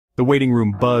The waiting room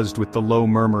buzzed with the low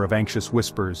murmur of anxious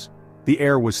whispers. The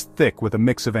air was thick with a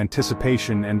mix of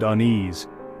anticipation and unease,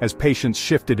 as patients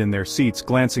shifted in their seats,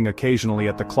 glancing occasionally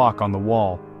at the clock on the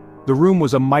wall. The room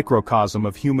was a microcosm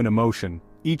of human emotion,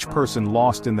 each person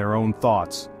lost in their own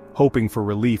thoughts, hoping for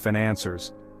relief and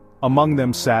answers. Among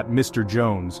them sat Mr.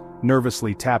 Jones,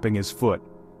 nervously tapping his foot.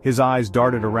 His eyes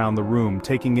darted around the room,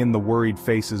 taking in the worried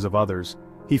faces of others.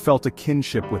 He felt a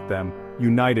kinship with them,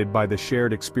 united by the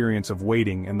shared experience of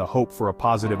waiting and the hope for a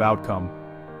positive outcome.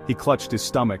 He clutched his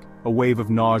stomach, a wave of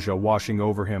nausea washing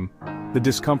over him. The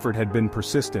discomfort had been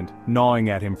persistent, gnawing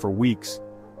at him for weeks.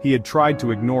 He had tried to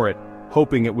ignore it,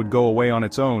 hoping it would go away on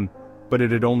its own, but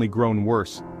it had only grown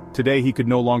worse. Today he could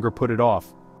no longer put it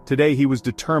off. Today he was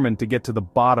determined to get to the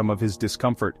bottom of his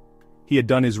discomfort. He had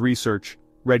done his research,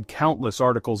 read countless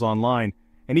articles online,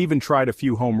 and even tried a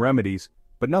few home remedies,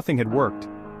 but nothing had worked.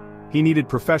 He needed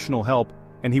professional help,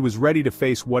 and he was ready to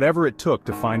face whatever it took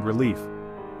to find relief.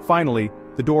 Finally,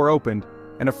 the door opened,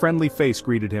 and a friendly face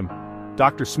greeted him.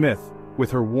 Dr. Smith,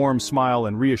 with her warm smile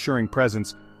and reassuring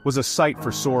presence, was a sight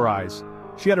for sore eyes.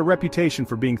 She had a reputation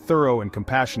for being thorough and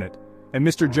compassionate, and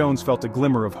Mr. Jones felt a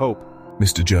glimmer of hope.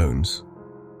 Mr. Jones,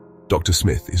 Dr.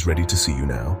 Smith is ready to see you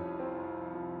now.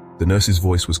 The nurse's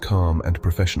voice was calm and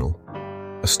professional,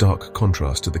 a stark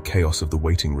contrast to the chaos of the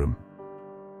waiting room.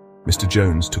 Mr.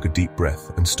 Jones took a deep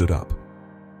breath and stood up,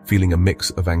 feeling a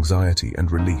mix of anxiety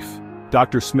and relief.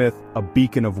 Dr. Smith, a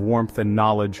beacon of warmth and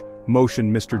knowledge,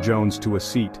 motioned Mr. Jones to a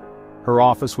seat. Her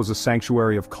office was a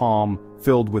sanctuary of calm,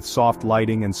 filled with soft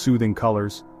lighting and soothing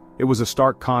colors. It was a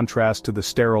stark contrast to the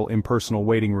sterile, impersonal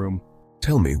waiting room.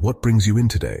 Tell me, what brings you in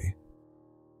today?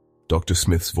 Dr.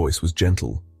 Smith's voice was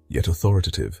gentle, yet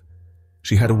authoritative.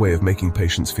 She had a way of making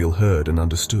patients feel heard and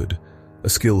understood, a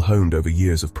skill honed over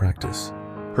years of practice.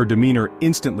 Her demeanor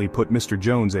instantly put Mr.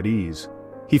 Jones at ease.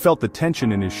 He felt the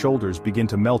tension in his shoulders begin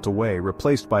to melt away,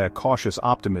 replaced by a cautious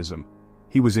optimism.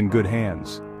 He was in good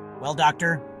hands. Well,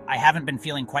 doctor, I haven't been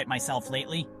feeling quite myself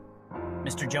lately.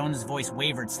 Mr. Jones' voice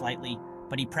wavered slightly,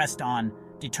 but he pressed on,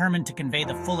 determined to convey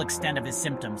the full extent of his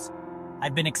symptoms.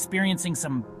 I've been experiencing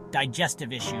some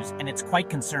digestive issues, and it's quite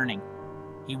concerning.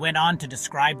 He went on to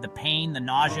describe the pain, the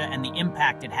nausea, and the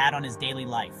impact it had on his daily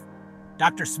life.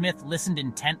 Dr. Smith listened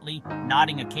intently,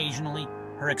 nodding occasionally,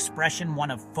 her expression one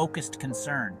of focused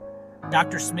concern.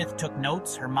 Dr. Smith took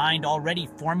notes, her mind already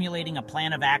formulating a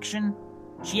plan of action.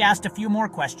 She asked a few more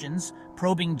questions,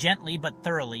 probing gently but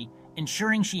thoroughly,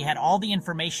 ensuring she had all the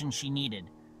information she needed.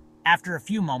 After a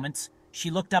few moments, she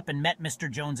looked up and met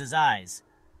Mr. Jones's eyes.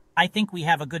 "I think we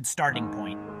have a good starting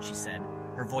point," she said,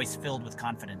 her voice filled with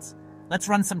confidence. "Let's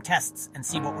run some tests and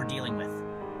see what we're dealing with."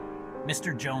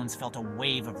 Mr. Jones felt a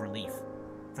wave of relief.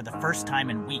 For the first time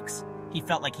in weeks, he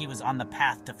felt like he was on the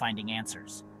path to finding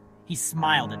answers. He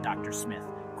smiled at Dr. Smith,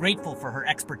 grateful for her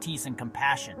expertise and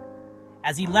compassion.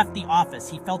 As he left the office,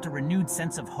 he felt a renewed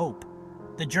sense of hope.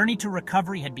 The journey to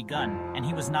recovery had begun, and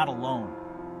he was not alone.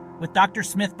 With Dr.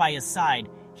 Smith by his side,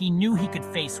 he knew he could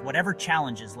face whatever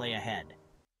challenges lay ahead.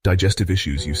 Digestive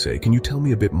issues, you say. Can you tell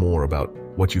me a bit more about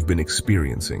what you've been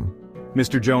experiencing?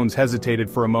 Mr. Jones hesitated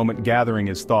for a moment, gathering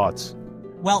his thoughts.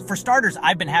 Well, for starters,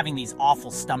 I've been having these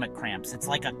awful stomach cramps. It's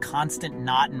like a constant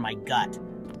knot in my gut.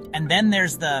 And then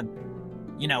there's the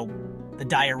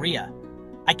diarrhea.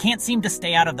 I can't seem to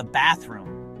stay out of the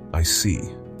bathroom. I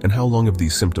see. And how long have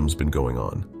these symptoms been going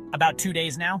on? About 2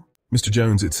 days now. Mr.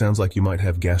 Jones, it sounds like you might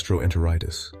have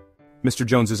gastroenteritis. Mr.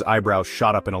 Jones's eyebrows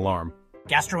shot up in alarm.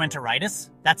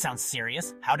 Gastroenteritis? That sounds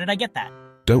serious. How did I get that?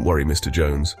 Don't worry, Mr.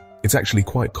 Jones. It's actually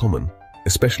quite common,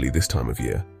 especially this time of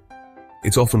year.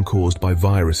 It's often caused by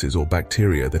viruses or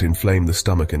bacteria that inflame the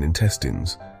stomach and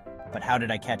intestines. But how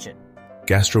did I catch it?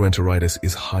 Gastroenteritis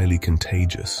is highly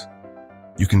contagious.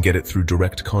 You can get it through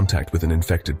direct contact with an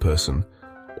infected person,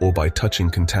 or by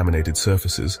touching contaminated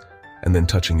surfaces and then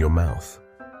touching your mouth.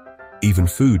 Even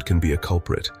food can be a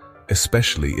culprit,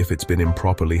 especially if it's been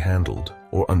improperly handled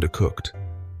or undercooked.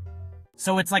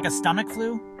 So it's like a stomach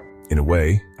flu? In a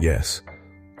way, yes,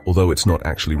 although it's not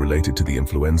actually related to the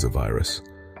influenza virus.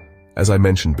 As I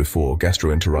mentioned before,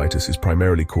 gastroenteritis is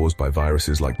primarily caused by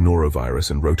viruses like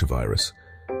norovirus and rotavirus.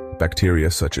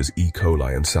 Bacteria such as E.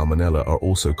 coli and salmonella are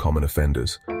also common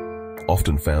offenders,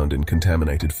 often found in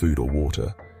contaminated food or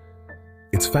water.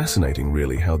 It's fascinating,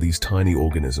 really, how these tiny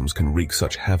organisms can wreak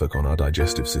such havoc on our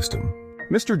digestive system.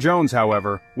 Mr. Jones,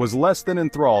 however, was less than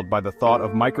enthralled by the thought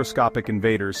of microscopic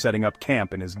invaders setting up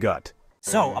camp in his gut.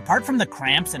 So, apart from the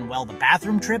cramps and, the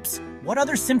bathroom trips, what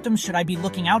other symptoms should I be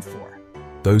looking out for?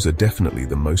 Those are definitely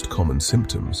the most common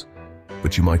symptoms,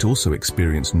 but you might also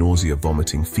experience nausea,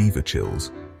 vomiting, fever,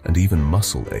 chills, and even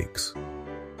muscle aches.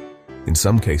 In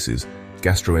some cases,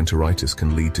 Gastroenteritis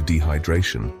can lead to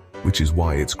dehydration, which is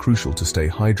why it's crucial to stay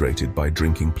hydrated by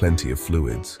drinking plenty of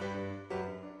fluids.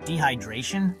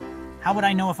 Dehydration? How would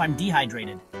I know if I'm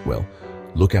dehydrated? Well,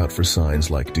 look out for signs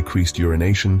like decreased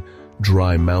urination,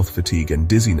 dry mouth fatigue, and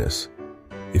dizziness.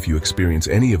 If you experience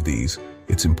any of these,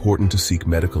 it's important to seek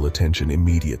medical attention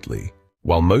immediately.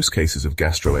 While most cases of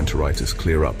gastroenteritis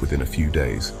clear up within a few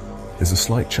days, there's a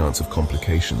slight chance of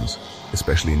complications,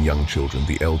 especially in young children,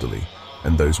 the elderly,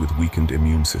 and those with weakened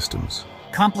immune systems.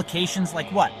 Complications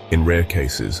like what? In rare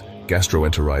cases,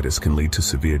 gastroenteritis can lead to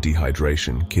severe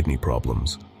dehydration, kidney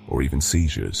problems, or even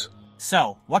seizures.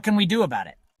 So, what can we do about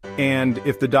it? And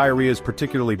if the diarrhea is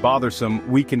particularly bothersome,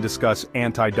 we can discuss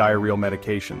anti-diarrheal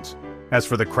medications. As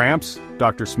for the cramps,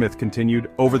 Dr. Smith continued,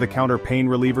 over-the-counter pain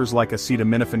relievers like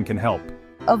acetaminophen can help.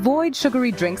 Avoid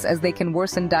sugary drinks as they can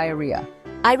worsen diarrhea.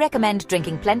 I recommend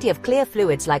drinking plenty of clear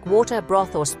fluids like water,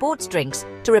 broth, or sports drinks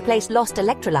to replace lost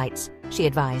electrolytes, she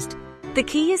advised. The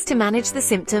key is to manage the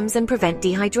symptoms and prevent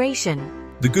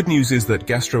dehydration. The good news is that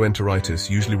gastroenteritis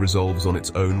usually resolves on its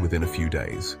own within a few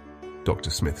days, Dr.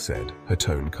 Smith said, her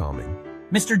tone calming.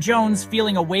 Mr. Jones,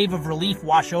 feeling a wave of relief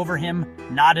wash over him,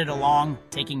 nodded along,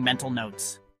 taking mental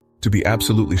notes. To be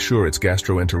absolutely sure it's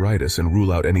gastroenteritis and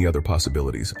rule out any other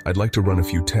possibilities, I'd like to run a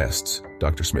few tests,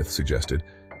 Dr. Smith suggested.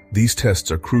 These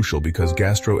tests are crucial because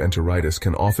gastroenteritis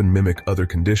can often mimic other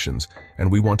conditions, and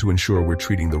we want to ensure we're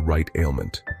treating the right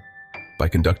ailment. By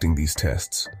conducting these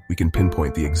tests, we can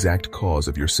pinpoint the exact cause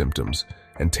of your symptoms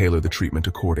and tailor the treatment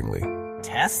accordingly.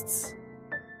 Tests?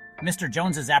 Mr.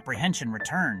 Jones's apprehension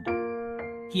returned.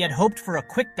 He had hoped for a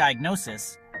quick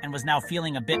diagnosis and was now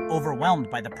feeling a bit overwhelmed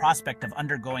by the prospect of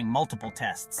undergoing multiple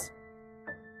tests.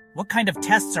 What kind of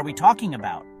tests are we talking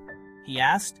about? He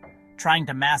asked, trying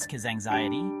to mask his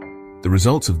anxiety. The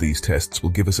results of these tests will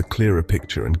give us a clearer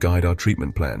picture and guide our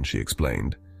treatment plan, she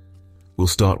explained. We'll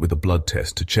start with a blood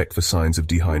test to check for signs of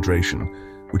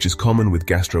dehydration, which is common with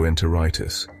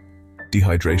gastroenteritis.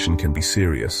 Dehydration can be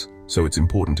serious, so it's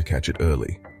important to catch it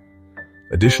early.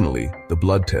 Additionally, the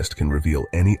blood test can reveal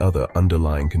any other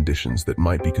underlying conditions that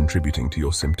might be contributing to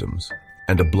your symptoms.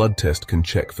 And a blood test can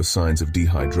check for signs of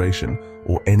dehydration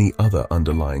or any other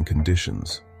underlying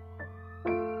conditions.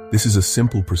 This is a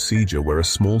simple procedure where a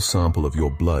small sample of your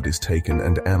blood is taken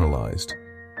and analyzed.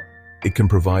 It can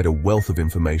provide a wealth of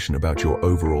information about your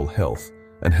overall health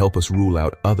and help us rule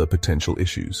out other potential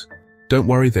issues. Don't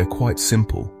worry, they're quite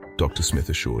simple, Dr. Smith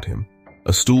assured him.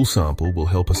 A stool sample will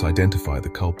help us identify the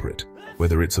culprit,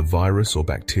 whether it's a virus or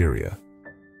bacteria.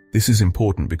 This is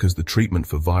important because the treatment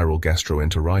for viral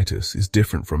gastroenteritis is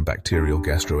different from bacterial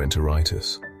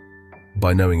gastroenteritis.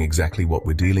 By knowing exactly what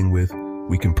we're dealing with,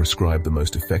 we can prescribe the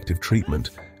most effective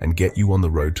treatment and get you on the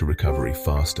road to recovery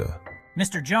faster.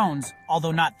 Mr. Jones,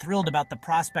 although not thrilled about the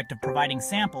prospect of providing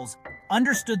samples,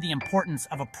 understood the importance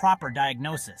of a proper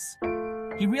diagnosis.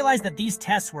 He realized that these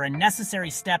tests were a necessary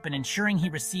step in ensuring he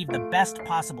received the best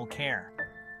possible care.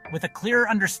 With a clearer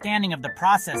understanding of the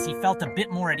process, he felt a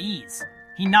bit more at ease.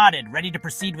 He nodded, ready to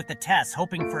proceed with the tests,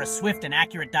 hoping for a swift and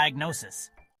accurate diagnosis.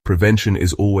 Prevention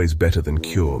is always better than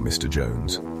cure, Mr.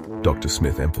 Jones, Dr.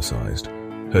 Smith emphasized,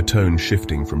 her tone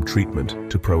shifting from treatment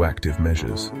to proactive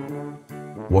measures.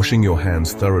 Washing your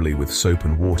hands thoroughly with soap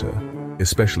and water,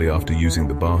 especially after using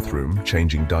the bathroom,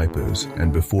 changing diapers,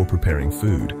 and before preparing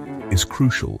food, is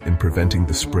crucial in preventing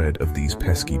the spread of these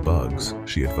pesky bugs,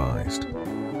 she advised.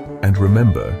 And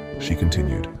remember, she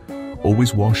continued,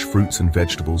 always wash fruits and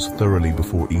vegetables thoroughly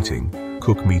before eating,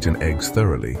 cook meat and eggs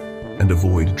thoroughly, and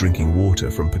avoid drinking water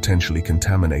from potentially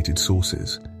contaminated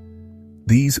sources.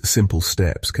 These simple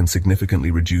steps can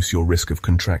significantly reduce your risk of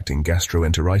contracting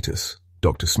gastroenteritis,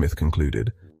 Dr. Smith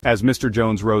concluded. As Mr.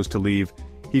 Jones rose to leave,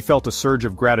 he felt a surge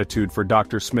of gratitude for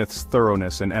Dr. Smith's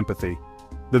thoroughness and empathy.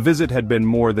 The visit had been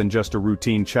more than just a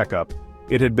routine checkup.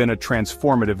 It had been a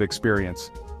transformative experience.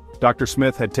 Dr.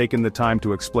 Smith had taken the time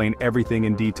to explain everything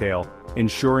in detail,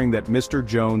 ensuring that Mr.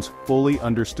 Jones fully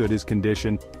understood his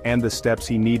condition and the steps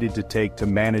he needed to take to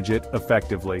manage it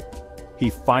effectively. He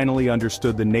finally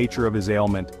understood the nature of his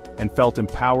ailment and felt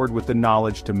empowered with the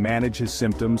knowledge to manage his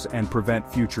symptoms and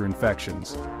prevent future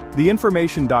infections. The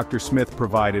information Dr. Smith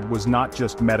provided was not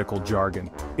just medical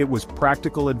jargon. It was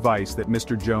practical advice that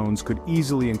Mr. Jones could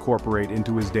easily incorporate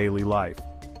into his daily life.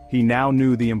 He now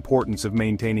knew the importance of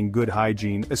maintaining good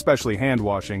hygiene, especially hand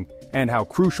washing, and how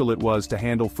crucial it was to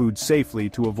handle food safely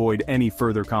to avoid any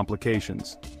further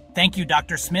complications. Thank you,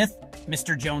 Dr. Smith,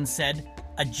 Mr. Jones said,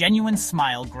 a genuine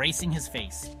smile gracing his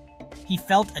face. He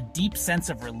felt a deep sense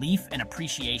of relief and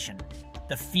appreciation.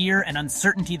 The fear and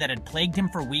uncertainty that had plagued him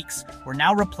for weeks were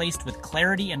now replaced with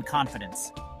clarity and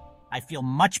confidence. I feel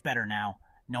much better now,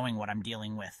 knowing what I'm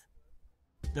dealing with.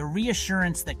 The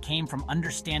reassurance that came from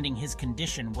understanding his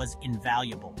condition was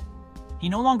invaluable. He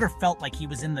no longer felt like he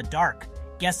was in the dark,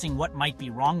 guessing what might be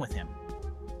wrong with him.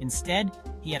 Instead,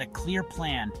 he had a clear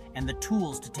plan and the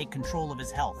tools to take control of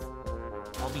his health.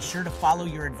 I'll be sure to follow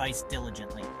your advice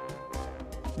diligently.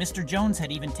 Mr. Jones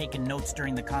had even taken notes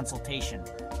during the consultation,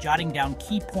 jotting down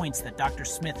key points that Dr.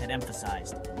 Smith had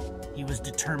emphasized. He was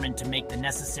determined to make the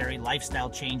necessary lifestyle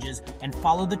changes and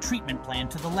follow the treatment plan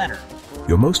to the letter.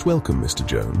 You're most welcome, Mr.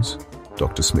 Jones,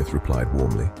 Dr. Smith replied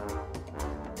warmly.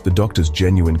 The doctor's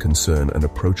genuine concern and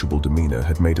approachable demeanor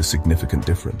had made a significant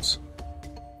difference.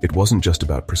 It wasn't just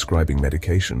about prescribing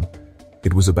medication,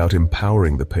 it was about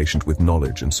empowering the patient with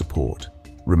knowledge and support.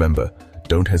 Remember,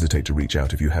 don't hesitate to reach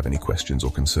out if you have any questions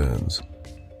or concerns.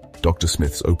 Dr.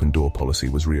 Smith's open-door policy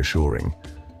was reassuring.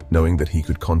 Knowing that he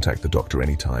could contact the doctor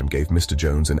anytime gave Mr.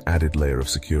 Jones an added layer of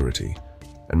security,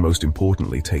 and most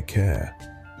importantly, take care.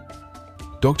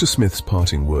 Dr. Smith's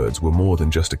parting words were more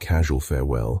than just a casual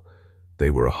farewell. They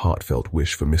were a heartfelt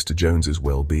wish for Mr. Jones's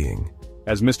well-being.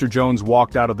 As Mr. Jones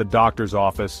walked out of the doctor's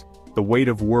office, the weight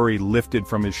of worry lifted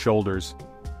from his shoulders.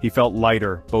 He felt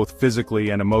lighter, both physically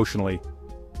and emotionally.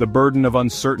 The burden of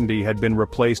uncertainty had been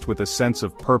replaced with a sense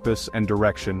of purpose and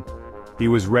direction. He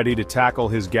was ready to tackle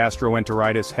his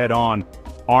gastroenteritis head-on,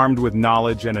 armed with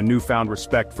knowledge and a newfound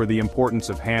respect for the importance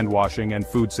of hand-washing and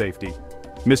food safety.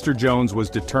 Mr. Jones was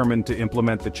determined to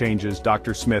implement the changes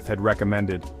Dr. Smith had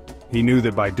recommended. He knew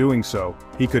that by doing so,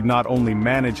 he could not only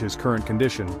manage his current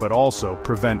condition but also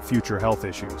prevent future health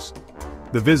issues.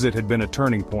 The visit had been a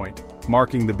turning point,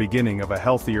 marking the beginning of a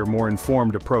healthier, more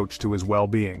informed approach to his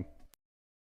well-being.